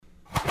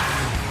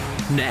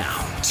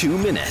Now, 2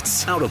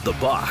 minutes out of the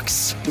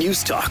box.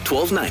 News Talk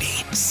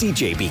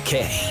 1290,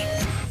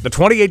 CJBK. The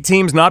 28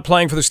 teams not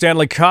playing for the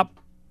Stanley Cup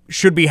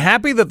should be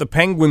happy that the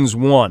Penguins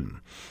won.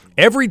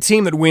 Every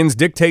team that wins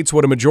dictates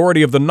what a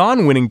majority of the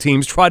non-winning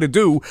teams try to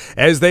do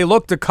as they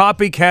look to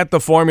copycat the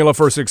formula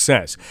for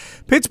success.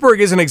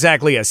 Pittsburgh isn't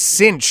exactly a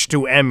cinch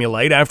to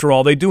emulate. After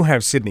all, they do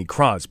have Sidney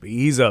Crosby.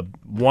 He's a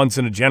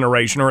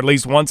once-in-a-generation, or at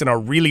least once in a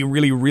really,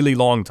 really, really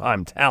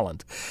long-time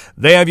talent.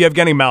 They have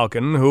Yevgeny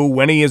Malkin, who,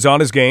 when he is on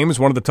his game, is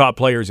one of the top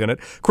players in it.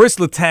 Chris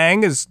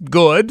Letang is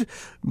good,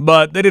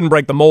 but they didn't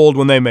break the mold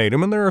when they made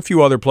him, and there are a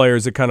few other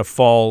players that kind of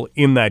fall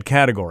in that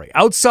category.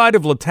 Outside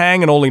of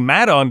Letang and Olli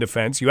Mata on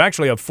defense, you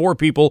actually have 4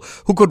 people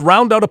who could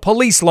round out a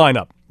police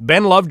lineup.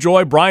 Ben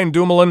Lovejoy, Brian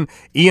Dumoulin,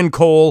 Ian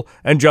Cole,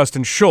 and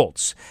Justin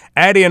Schultz.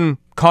 Add in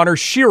Connor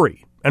Sheary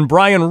and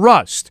Brian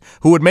Rust,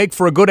 who would make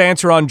for a good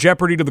answer on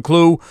Jeopardy to the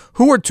clue,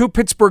 who are 2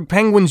 Pittsburgh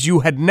Penguins you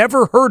had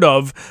never heard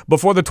of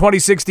before the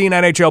 2016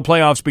 NHL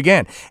playoffs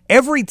began.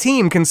 Every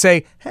team can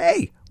say,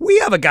 hey, we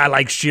have a guy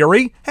like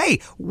Sheary. Hey,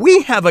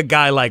 we have a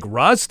guy like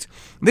Rust.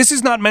 This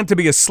is not meant to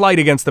be a slight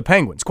against the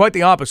Penguins. Quite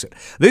the opposite.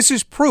 This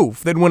is proof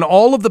that when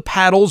all of the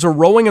paddles are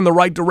rowing in the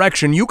right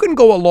direction, you can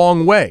go a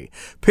long way.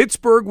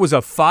 Pittsburgh was a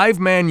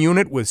 5-man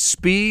unit with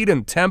speed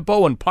and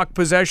tempo and puck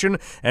possession,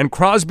 and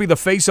Crosby the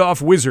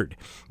face-off wizard.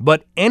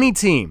 But any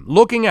team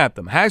looking at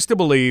them has to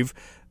believe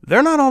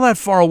they're not all that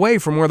far away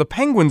from where the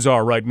Penguins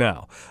are right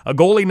now. A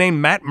goalie named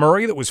Matt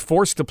Murray that was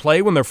forced to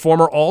play when their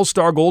former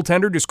all-star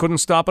goaltender just couldn't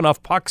stop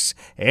enough pucks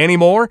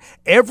anymore.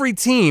 Every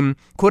team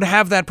could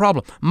have that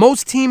problem.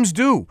 Most teams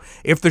do.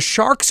 If the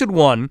Sharks had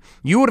won,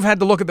 you would have had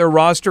to look at their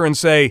roster and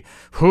say,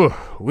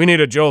 we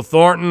need a Joe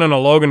Thornton and a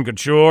Logan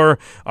Couture,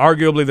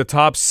 arguably the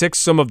top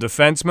 6 of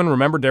defensemen.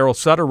 Remember, Darryl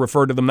Sutter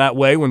referred to them that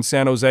way when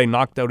San Jose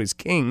knocked out his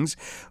Kings.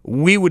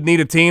 We would need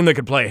a team that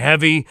could play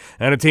heavy,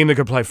 and a team that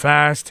could play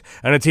fast,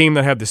 and a team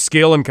that had the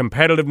skill and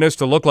competitiveness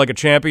to look like a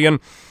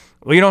champion.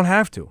 Well, you don't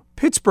have to.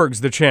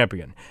 Pittsburgh's the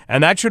champion,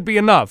 and that should be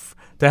enough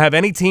to have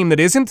any team that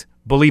isn't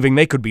believing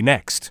they could be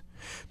next.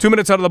 2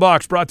 minutes out of the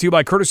box, brought to you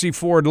by Courtesy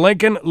Ford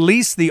Lincoln.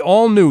 Lease the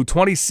all-new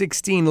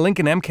 2016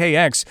 Lincoln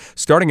MKX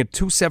starting at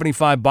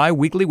 $275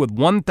 bi-weekly with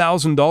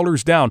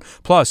 $1,000 down.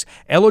 Plus,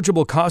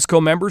 eligible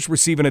Costco members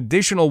receive an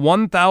additional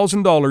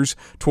 $1,000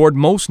 toward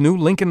most new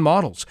Lincoln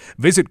models.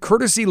 Visit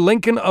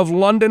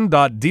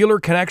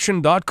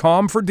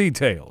courtesylincolnoflondon.dealerconnection.com for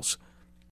details.